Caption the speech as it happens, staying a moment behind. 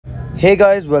Hey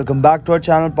guys, welcome back to our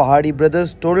channel Pahadi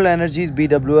Brothers. Total Energies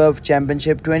BWF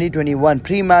Championship 2021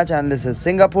 pre-match analysis.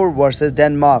 Singapore versus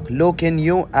Denmark. Loh Kean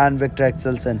Yew and Viktor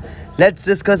Axelsen. Let's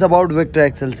discuss about Viktor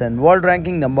Axelsen. World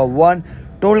ranking number 1.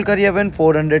 Total career win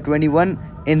 421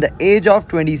 in the age of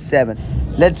 27.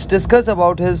 Let's discuss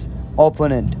about his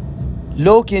opponent.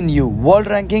 Loh Kean Yew. World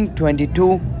ranking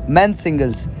 22. Men's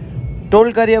singles.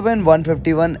 Total career win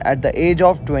 151 at the age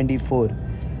of 24.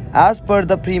 As per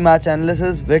the pre-match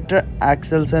analysis, Viktor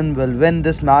Axelsen will win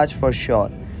this match for sure.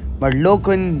 But Loh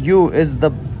Kean Yew is the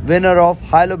winner of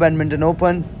Loh Badminton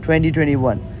Open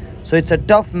 2021. So it's a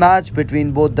tough match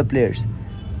between both the players.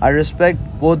 I respect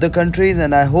both the countries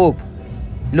and I hope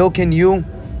Loh Kean Yew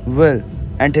will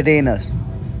entertain us.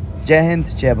 Jai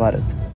Hind, Jai Bharat.